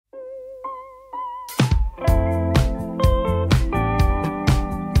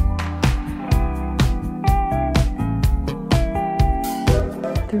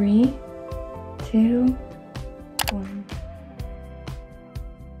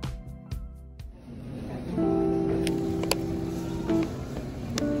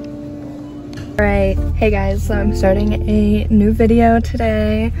Alright, hey guys, so I'm starting a new video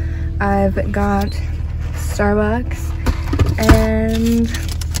today. I've got Starbucks and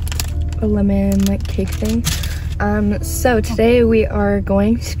a lemon like cake thing. So today we are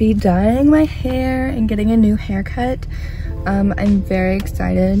going to be dyeing my hair and getting a new haircut. I'm very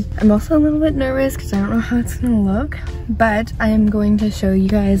excited. I'm also a little bit nervous because I don't know how it's gonna look, but I'm going to show you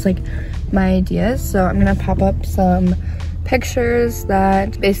guys like my ideas. So I'm gonna pop up some pictures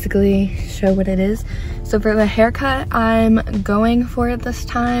that basically show what it is. So for the haircut I'm going for this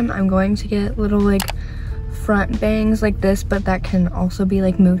time, I'm going to get little like front bangs like this, but that can also be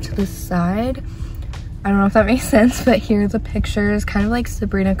like moved to the side. I don't know if that makes sense, but here are the pictures, kind of like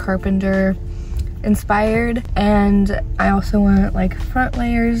Sabrina Carpenter inspired. And I also want like front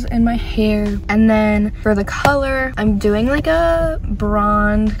layers in my hair. And then for the color, I'm doing like a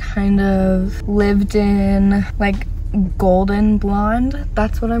blonde, kind of lived in like golden blonde.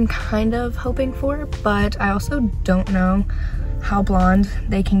 That's what I'm kind of hoping for, but I also don't know how blonde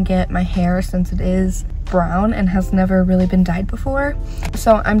they can get my hair since it is brown and has never really been dyed before.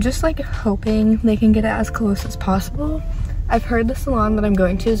 So I'm just like hoping they can get it as close as possible. I've heard the salon that I'm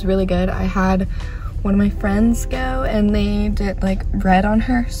going to is really good. I had one of my friends go and they did like red on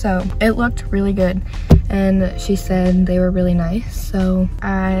her, so it looked really good and she said they were really nice. So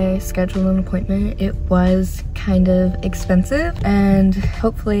I scheduled an appointment. It was kind of expensive and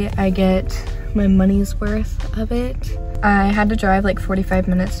hopefully I get my money's worth of it. I had to drive like 45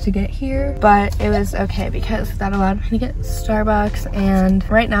 minutes to get here, but it was okay because that allowed me to get Starbucks, and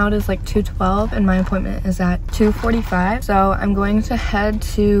right now it is like 2:12 and my appointment is at 2:45. So I'm going to head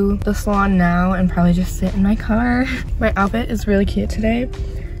to the salon now and probably just sit in my car. My outfit is really cute today.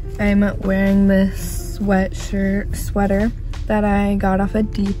 I'm wearing this sweater that I got off at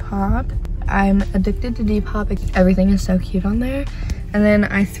Depop. I'm addicted to Depop. Everything is so cute on there. And then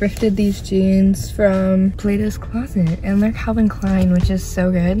I thrifted these jeans from Plato's Closet and they're Calvin Klein, which is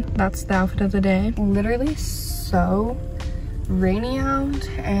so good. That's the outfit of the day. Literally so rainy out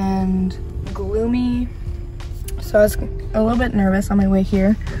and gloomy. So I was a little bit nervous on my way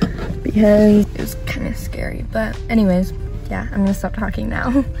here because it was kind of scary. But anyways, yeah, I'm gonna stop talking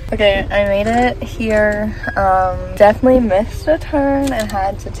now. Okay, I made it here. Definitely missed a turn and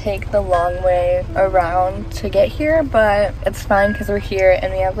had to take the long way around to get here, but it's fine because we're here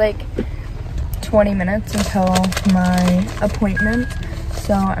and we have like 20 minutes until my appointment.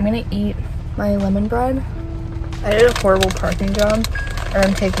 So I'm gonna eat my lemon bread. I did a horrible parking job and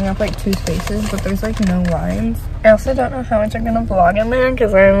I'm taking up like 2 spaces, but there's like no lines. I also don't know how much I'm gonna vlog in there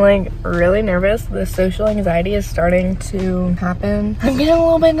because I'm like really nervous. The social anxiety is starting to happen. I'm getting a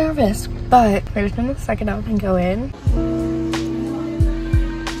little bit nervous, but I'm just gonna suck it up and go in.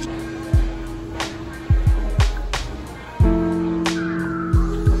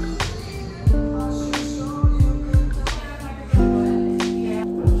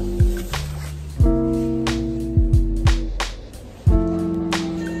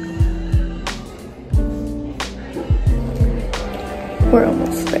 We're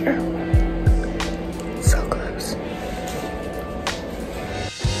almost there. So close.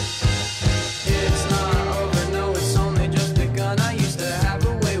 It's not over, no, it's only just begun. I used to have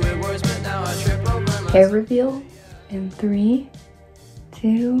a way with words, but now I trip over my hair reveal in 3,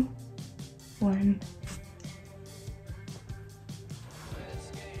 2, 1.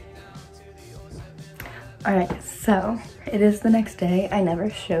 Alright, so it is the next day. I never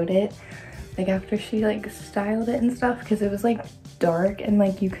showed it like after she like styled it and stuff because it was like dark and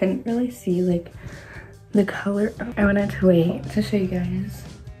like you couldn't really see like the color. I wanted to wait to show you guys.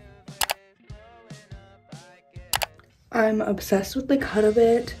 I'm obsessed with the cut of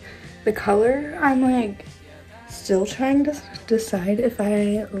it. The color, I'm like still trying to decide if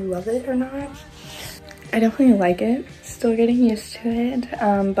I love it or not. I definitely like it, still getting used to it,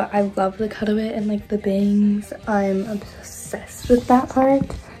 but I love the cut of it and like the bangs. I'm obsessed with that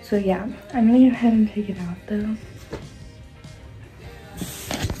part. So yeah, I'm gonna go ahead and take it out though.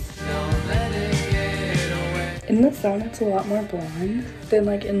 In the sun, it's a lot more blonde than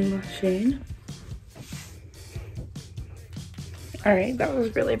like in the shade. All right, that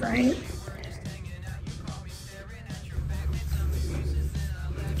was really bright.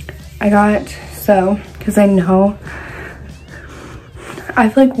 I got, because I know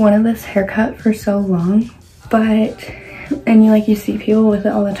I've like wanted this haircut for so long, and you see people with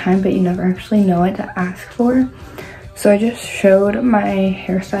it all the time, but you never actually know what to ask for. So I just showed my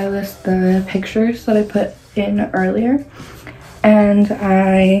hairstylist the pictures that I put in earlier, and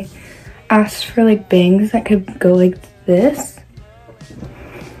I asked for like bangs that could go like this,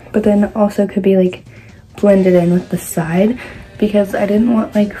 but then also could be like blended in with the side, because I didn't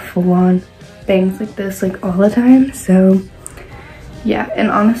want like full-on bangs like this like all the time, so yeah.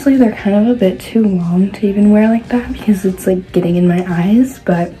 And honestly, they're kind of a bit too long to even wear like that because it's like getting in my eyes,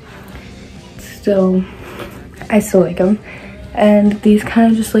 but still, I still like them. And these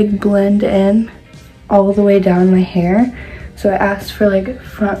kind of just like blend in all the way down my hair. So I asked for like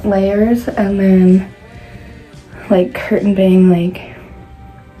front layers and then like curtain bang, like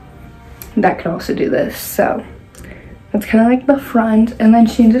that could also do this. So that's kind of like the front, and then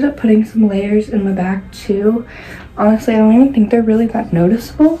she ended up putting some layers in the back too. Honestly, I don't even think they're really that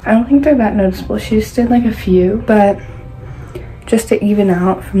noticeable. I don't think they're that noticeable. She just did like a few, but just to even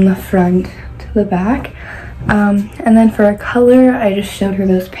out from the front to the back. And then for a color, I just showed her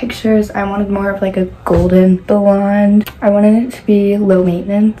those pictures. I wanted more of like a golden blonde. I wanted it to be low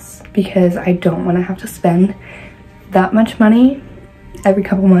maintenance because I don't want to have to spend that much money every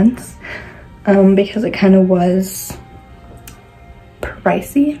couple months, because it kind of was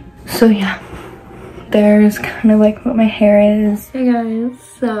pricey. So yeah, there's kind of like what my hair is. Hey guys,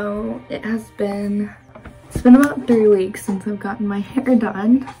 so it's been about 3 weeks since I've gotten my hair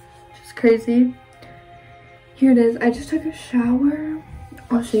done, which is crazy. Here it is. I just took a shower.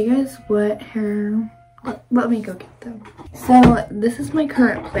 I'll show you guys what hair, let me go get them. So this is my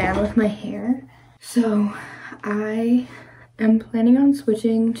current plan with my hair. So I am planning on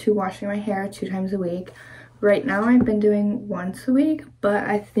switching to washing my hair 2 times a week. Right now I've been doing once a week, but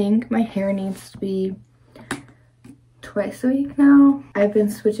I think my hair needs to be twice a week now. I've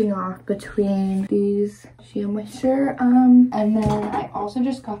been switching off between these Shea Moisture, and then I also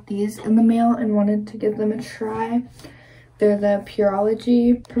just got these in the mail and wanted to give them a try. They're the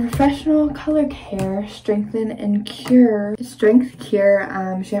Pureology Professional Color Care Strengthen and Cure Strength Cure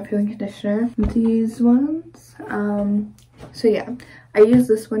shampoo and conditioner. These ones. So yeah, I used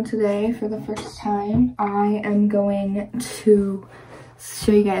this one today for the first time. I am going to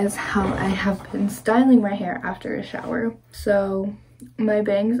show you guys how I have been styling my hair after a shower. So my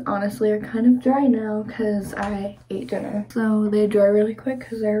bangs honestly are kind of dry now because I ate dinner. So they dry really quick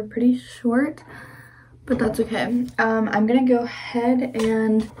because they're pretty short, but that's okay. I'm gonna go ahead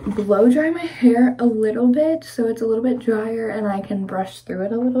and blow dry my hair a little bit so it's a little bit drier and I can brush through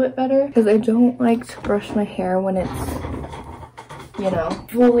it a little bit better, because I don't like to brush my hair when it's, you know,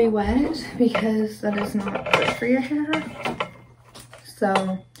 fully wet, because that is not good for your hair.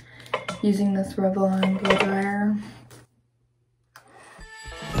 So using this Revlon blow dryer.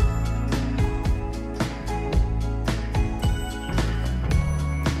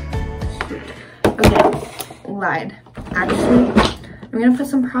 Okay, lied. Actually, I'm gonna put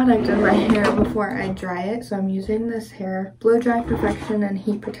some product in my hair before I dry it. So I'm using this hair Blow Dry Perfection and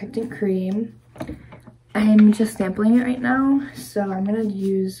Heat Protecting Cream. I'm just sampling it right now, so I'm gonna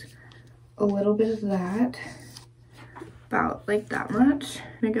use a little bit of that. About like that much.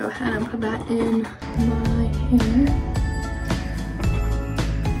 I'm gonna go ahead and put that in my hair.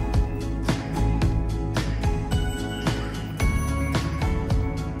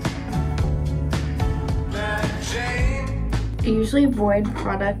 I usually avoid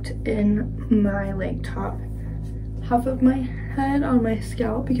product in my like top half of my head on my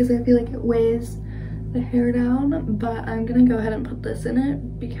scalp because I feel like it weighs the hair down, but I'm gonna go ahead and put this in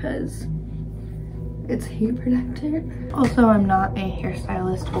it because it's heat protected. Also, I'm not a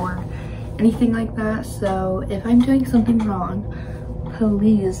hairstylist or anything like that, so if I'm doing something wrong,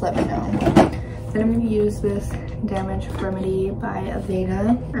 please let me know. Then I'm going to use this Damage Remedy by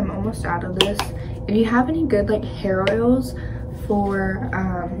Aveda. I'm almost out of this. If you have any good like hair oils for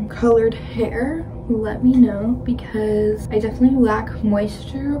colored hair, let me know, because I definitely lack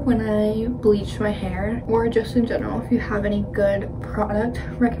moisture when I bleach my hair, or just in general. If you have any good product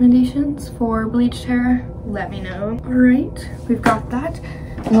recommendations for bleached hair, let me know. All right, we've got that.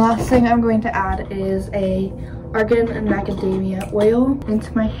 And the last thing I'm going to add is a argan and macadamia oil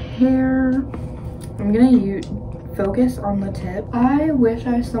into my hair. I'm gonna focus on the tip. I wish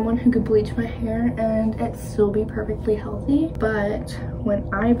I was someone who could bleach my hair and it still be perfectly healthy, but when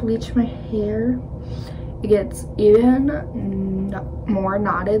I bleach my hair, it gets even more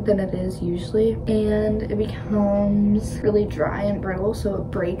knotted than it is usually, and it becomes really dry and brittle, so it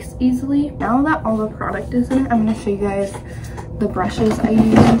breaks easily. Now that all the product is in it, I'm going to show you guys the brushes I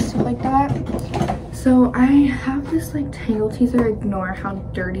use and stuff like that. So I have this like tangle teaser. Ignore how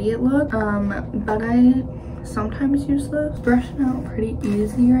dirty it looks, but I sometimes use this. Brushing out pretty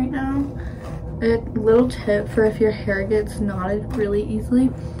easy right now. A little tip for if your hair gets knotted really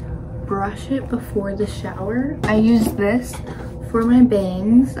easily, brush it before the shower. I use this for my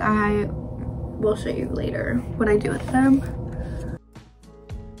bangs. I will show you later what I do with them.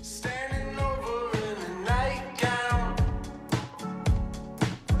 Standing over in a nightgown,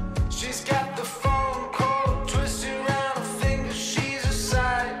 she's got the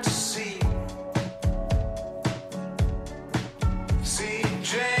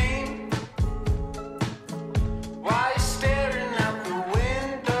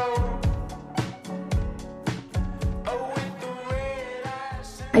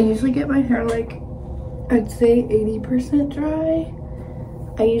usually get my hair like, I'd say 80% dry.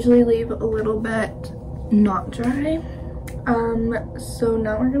 I usually leave a little bit not dry. So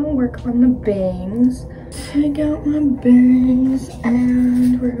now we're gonna work on the bangs. Take out my bangs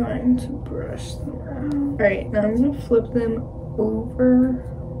and we're going to brush them out. Alright, now I'm gonna flip them over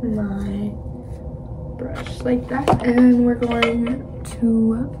my brush like that, and we're going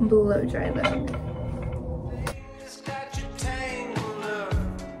to blow dry them.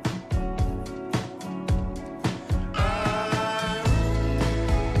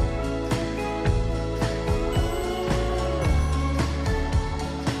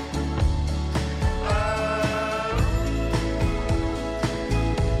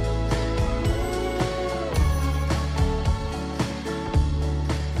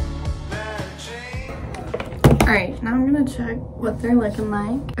 Alright, now I'm gonna check what they're looking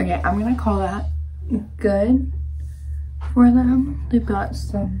like. Okay, I'm gonna call that good for them. They've got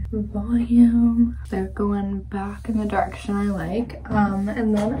some volume. They're going back in the direction I like. And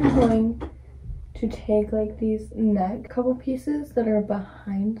then I'm going to take like these neck couple pieces that are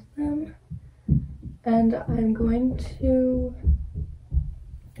behind them, and I'm going to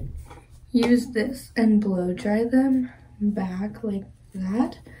use this and blow dry them back like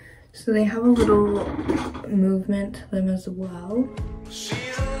that, so they have a little movement to them as well.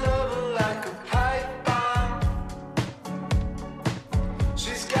 She's a lover like a pipe bomb.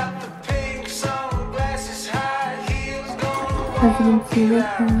 She's got the pink sunglasses, high heels, going. As you can see, the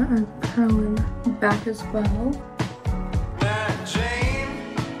hair are curling back as well.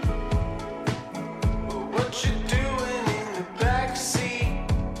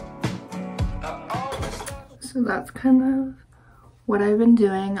 So that's kind of what I've been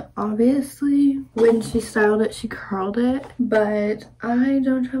doing. Obviously, when she styled it, she curled it, but I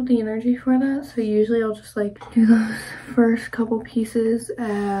don't have the energy for that, so usually I'll just like do those first couple pieces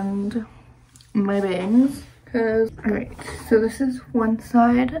and my bangs. Alright, so this is one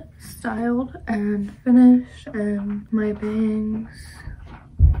side styled and finished, and my bangs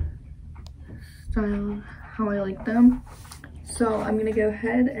styled how I like them. So I'm gonna go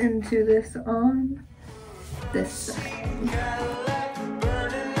ahead and do this on this side.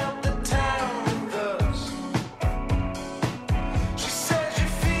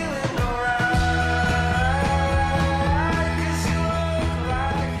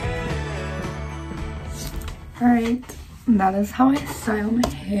 Alright, that is how I style my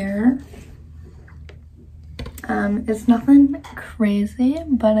hair. It's nothing crazy,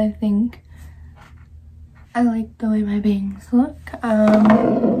 but I think I like the way my bangs look.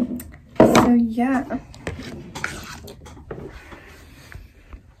 So yeah.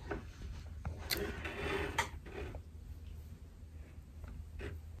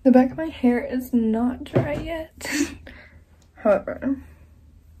 The back of my hair is not dry yet. However,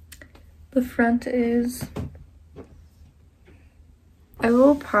 the front is. I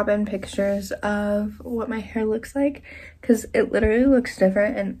will pop in pictures of what my hair looks like, because it literally looks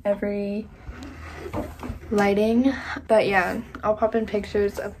different in every lighting. But yeah, I'll pop in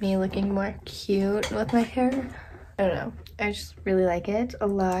pictures of me looking more cute with my hair. I don't know, I just really like it a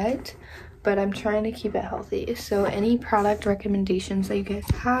lot, but I'm trying to keep it healthy. So any product recommendations that you guys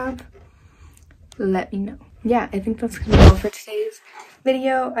have, let me know. Yeah, I think that's gonna be all for today's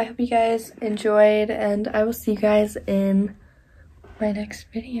video. I hope you guys enjoyed, and I will see you guys in my next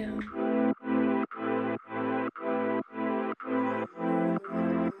video.